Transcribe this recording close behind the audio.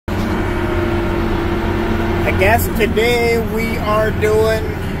Yes, today we are doing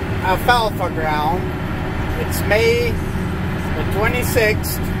alfalfa ground. It's May the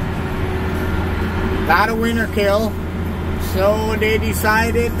 26th. Got a winter kill, so they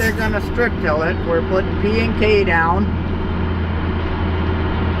decided they're gonna strip till it. We're putting P and K down.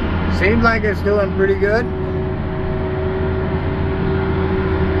 Seems like it's doing pretty good.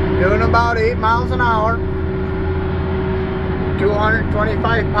 Doing about 8 miles an hour,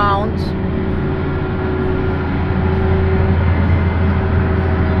 225 pounds.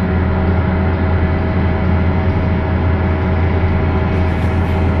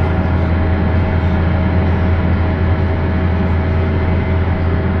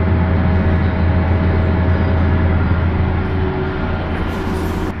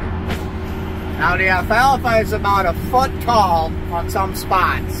 Now the alfalfa is about a foot tall on some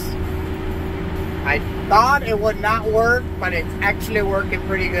spots. I thought it would not work, but it's actually working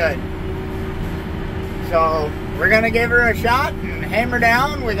pretty good. So we're gonna give her a shot and hammer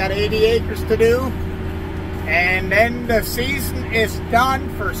down. We got 80 acres to do. And then the season is done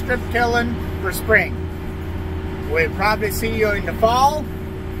for strip tilling for spring. We'll probably see you in the fall.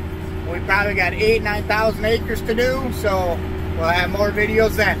 We probably got 9,000 acres to do, so we'll have more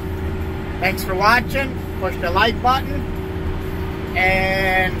videos then. Thanks for watching. Push the like button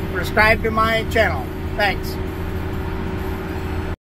and subscribe to my channel. Thanks.